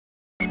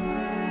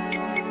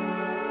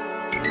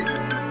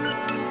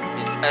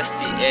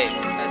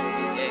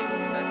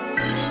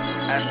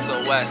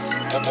SOS,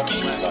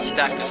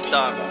 Stacccs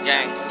Star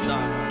Gang. You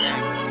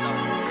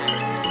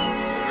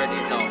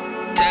already know.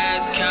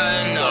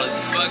 Counting all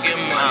this fucking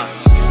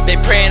money. They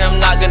praying I'm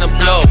not gonna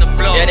blow.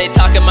 Yeah, they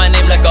talking my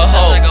name like a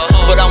hoe.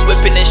 But I'm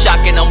whipping and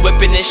shocking, I'm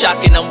whipping and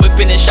shocking, I'm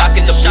whipping and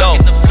shocking the blow.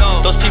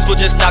 Those people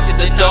just knocked at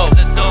the door.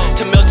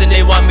 To Milton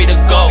they want me to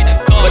go.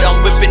 But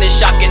I'm whipping and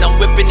shocking, I'm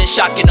whipping and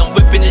shocking, I'm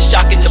whipping and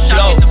shocking the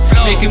blow.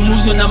 Making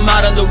moves when I'm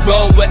out on the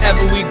road.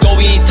 Wherever we go,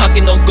 we ain't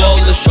talking no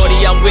gold. The shorty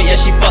I'm with, yeah,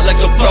 she fought like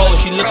a pro.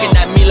 She looking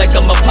at me like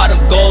I'm a pot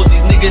of gold.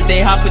 These niggas,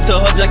 they hop into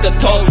hoods like a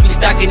toad. We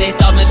stacking, ain't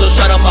stopping, so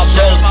shut up my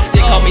bros.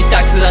 They call me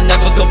Stacccs cause I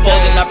never could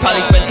fold. And I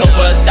probably spent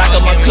over a stack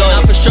of my clothes.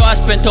 Now for sure I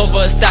spent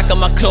over a stack of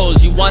my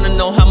clothes. You wanna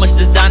know how much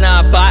designer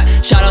I bought?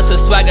 Shout out to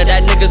Swagger,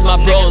 that nigga's my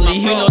bro. Only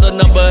he know the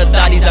number of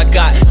thotties I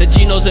got. The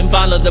Genos and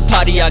Von love the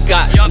party I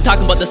got. I'm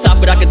talking about the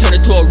South, but I can turn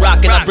it to a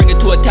rock. And I bring it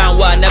to a town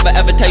where I never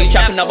ever tell you.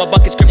 Chopping out my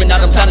bucket, screaming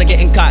out I'm planning on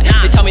getting caught.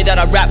 They tell me that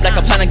I rap like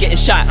I plan on getting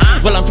shot.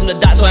 Well, I'm from the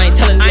dot, so I ain't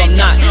telling you I'm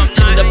not.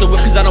 Tinted up the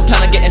whip cause I don't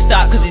plan on getting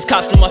stopped. Cause these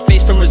cops know my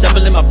face from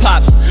resembling my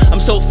pops. I'm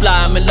so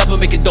fly, I'm in love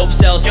with making dope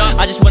sales.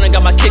 I just went and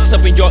got my kicks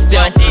up in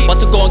Yorkdale. About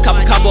to go and cop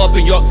a combo up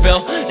in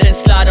Yorkville. Then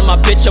slide on my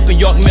bitch up in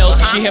York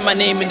Mills. She hear my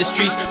name in the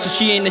streets, so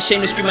she ain't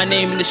ashamed to scream my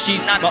name in the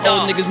sheets. My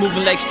old niggas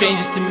moving like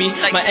strangers to me.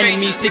 My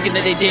enemies thinking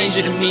that they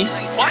danger to me.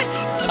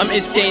 I'm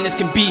insane as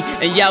can be.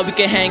 And yeah, we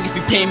can hang if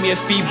you pay me a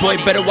fee. Boy,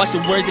 better watch the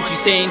words that you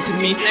saying to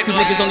me. Cause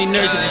niggas only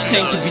nerds that just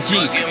claim to be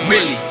G.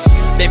 Really?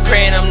 They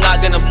praying I'm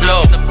not gonna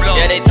blow.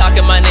 Yeah, they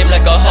talking my name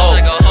like a hoe.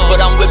 But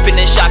I'm whipping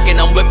and shocking,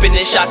 I'm whipping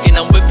and shocking,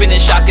 I'm whipping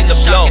and shocking the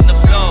blow.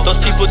 Those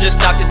people just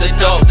knocked at the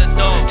door.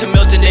 To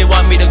Milton they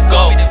want me to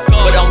go.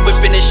 But I'm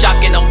whipping and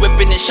shocking, I'm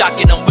whipping and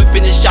shocking, I'm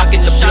whipping and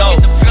shocking the blow.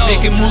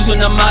 Making moves when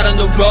I'm out on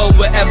the road.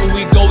 Wherever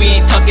we go, we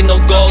ain't talking no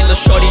gold. The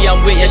shorty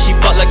I'm with, yeah, she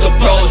fought like a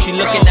pro. She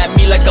looking at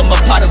me like I'm a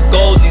pot of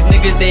gold. These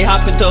niggas, they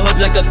hop into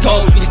hoods like a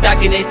toad. We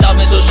stacking, they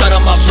stopping, so shut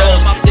up my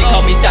bros. They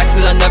call me Stacccs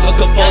cause I never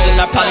could fold. And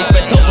I probably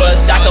spent over a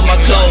stack of my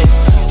clothes.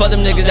 Fuck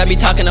them niggas that be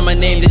talking on my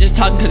name. They just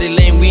talking cause they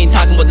lame, we ain't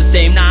talking about the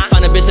same.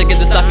 Find a bitch that get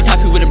the sloppy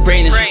toppy with a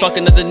brain. And she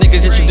fucking other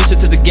niggas, introduce her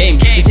to the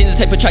game. This ain't the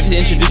type of track to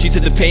introduce you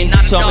to the pain.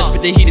 So I'ma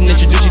spit the heat and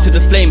introduce you to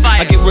the flame.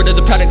 I get rid of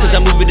the product cause I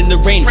move it in the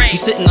rain. You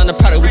sitting on the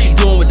product, what you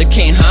doing with the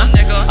cane, huh?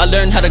 I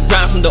learned how to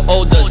grind from the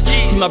oldest.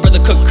 See my brother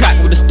cook crack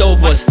where the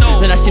stove was.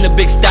 Then I seen a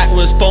big stack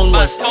where his phone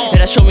was.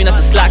 And that showed me not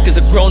to slack as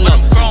a grown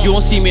up. You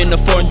won't see me in the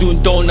foreign doing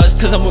donuts.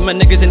 Cause I'm with my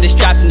niggas and they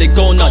strapped and they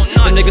go nuts.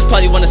 Them niggas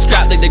probably wanna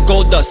scrap like they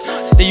gold dust.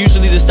 They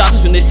usually the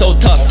softest when they so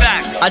tough.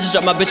 I just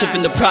dropped my bitch up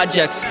in the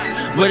projects.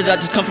 Where did I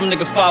just come from,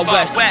 nigga? Far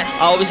west.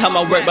 I always have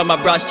my work by my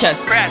bro's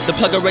chest. The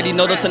plug already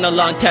know don't send a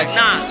long text.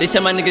 They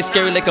said my nigga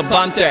scary like a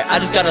bomb threat. I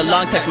just got a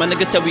long text, my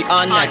nigga said we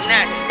on next.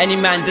 Any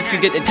man, this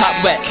could get the top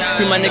wet.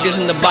 Free my niggas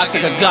in the box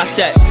like a glass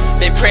set.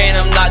 They praying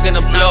I'm not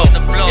gonna blow.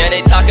 Yeah,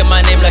 they talking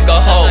my name like a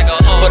hoe.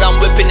 But I'm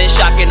whipping and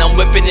shocking, I'm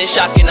whipping and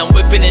shocking, I'm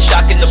whipping and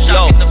shocking the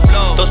blow.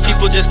 Those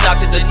people just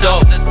knocked at the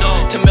door.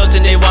 To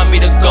Milton they want me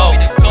to go.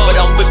 But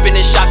I'm whipping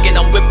and shocking,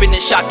 I'm whipping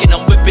and shocking,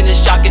 I'm whipping and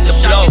shocking the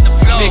blow.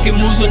 Making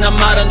moves when I'm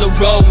out on the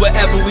road.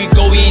 Wherever we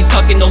go, we ain't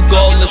talking no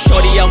gold. The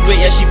shorty I'm with,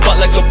 yeah, she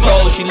fought like a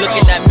pro. She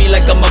looking at me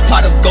like I'm a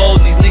pot of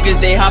gold. These niggas,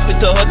 they hop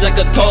into hoods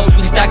like a toad.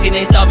 We stacking,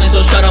 ain't stopping,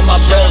 so shut up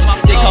my bros.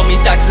 They call me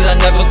Stacccs cause I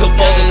never could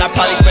fold. And I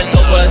probably spent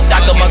over a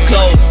stack of my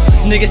clothes.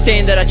 Niggas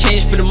saying that I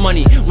changed for the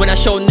money, when I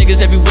show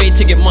niggas every way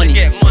to get money.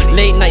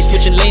 Late night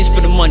switching lanes for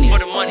the money.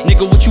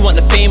 Nigga, what you want,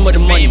 the fame or the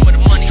money?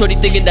 Shorty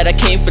thinking that I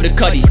came for the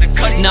cutty.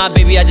 Nah,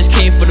 baby, I just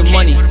came for the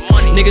money.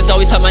 Niggas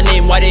always talk my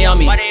name, why they on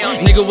me?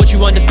 Nigga, what you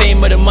want, the fame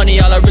or the money?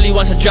 All I really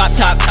want's a drop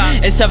top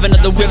and 7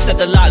 of the whips that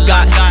the lot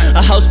got.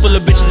 A house full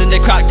of bitches in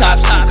their crop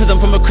tops. Cause I'm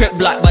from a crip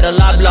block by the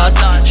Loblaws.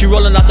 She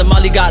rolling off the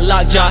Molly, got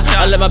lockjaw.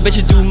 I let my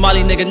bitches do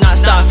Molly, nigga, not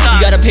soft.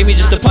 You gotta pay me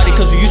just to party,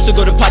 cause we used to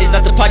go to parties,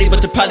 not to party,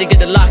 but to probably get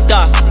it locked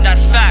off.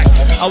 That's fact.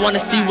 I wanna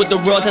see what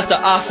the world has to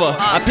offer.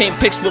 I paint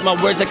pics with my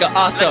words like an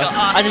author.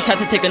 I just had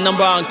to take a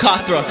number on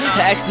Carthra.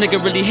 Her ex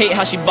nigga really hate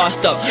how she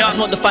bossed up. I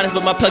smoke the finest,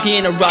 but my plug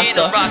he ain't a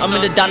roster. I'm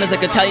in the diners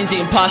like Italians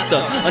eating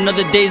pasta.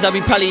 Another days I'll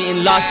be probably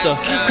eating lobster.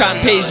 Crime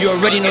pays, you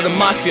already know the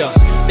mafia.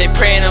 They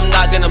praying I'm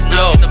not gonna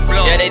blow.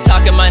 Yeah, they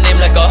talking my name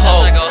like a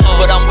hoe.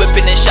 But I'm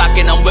whipping and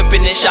shocking, I'm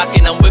whipping and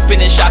shocking, I'm whipping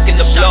and shocking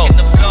the blow.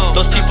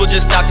 Those people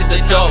just knocked at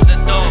the door.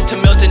 To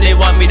Milton they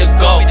want me to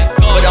go.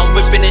 But I'm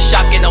whipping and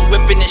shocking, I'm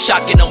whipping and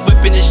shocking, I'm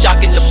whipping and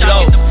shocking the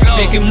blow.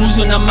 Making moves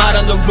when I'm out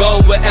on the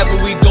road. Wherever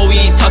we go, we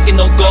ain't talking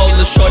no gold.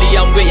 The shorty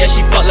I'm with, yeah,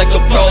 she fought like a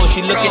pro.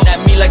 She looking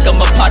at me like I'm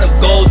a pot of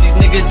gold. These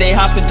niggas, they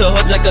hop into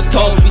hoods like a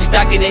toad. We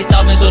stacking, they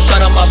stopping, so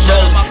shut up my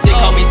bros. They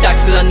call me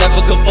Stacccs cause I never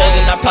could fold.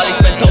 And I probably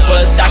spent over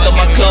a stack of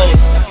my clothes.